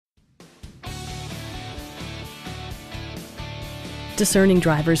discerning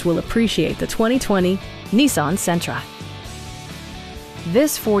drivers will appreciate the 2020 Nissan Sentra.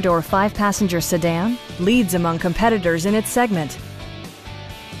 This four-door, five-passenger sedan leads among competitors in its segment.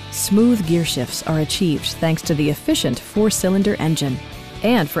 Smooth gear shifts are achieved thanks to the efficient four-cylinder engine.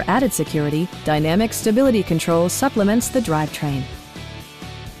 And for added security, dynamic stability control supplements the drivetrain.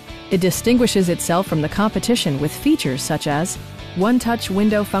 It distinguishes itself from the competition with features such as one-touch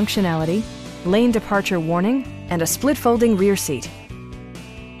window functionality, lane departure warning, and a split-folding rear seat.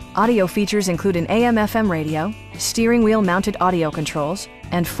 Audio features include an AM/FM radio, steering wheel-mounted audio controls,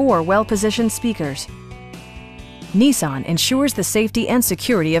 and 4 well-positioned speakers. Nissan ensures the safety and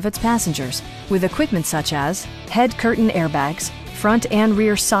security of its passengers with equipment such as head curtain airbags, front and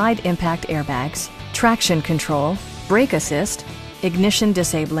rear side impact airbags, traction control, brake assist, ignition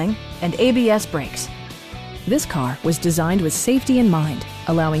disabling, and ABS brakes. This car was designed with safety in mind,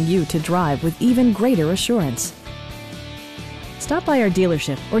 allowing you to drive with even greater assurance. Stop by our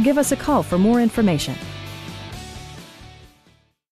dealership or give us a call for more information.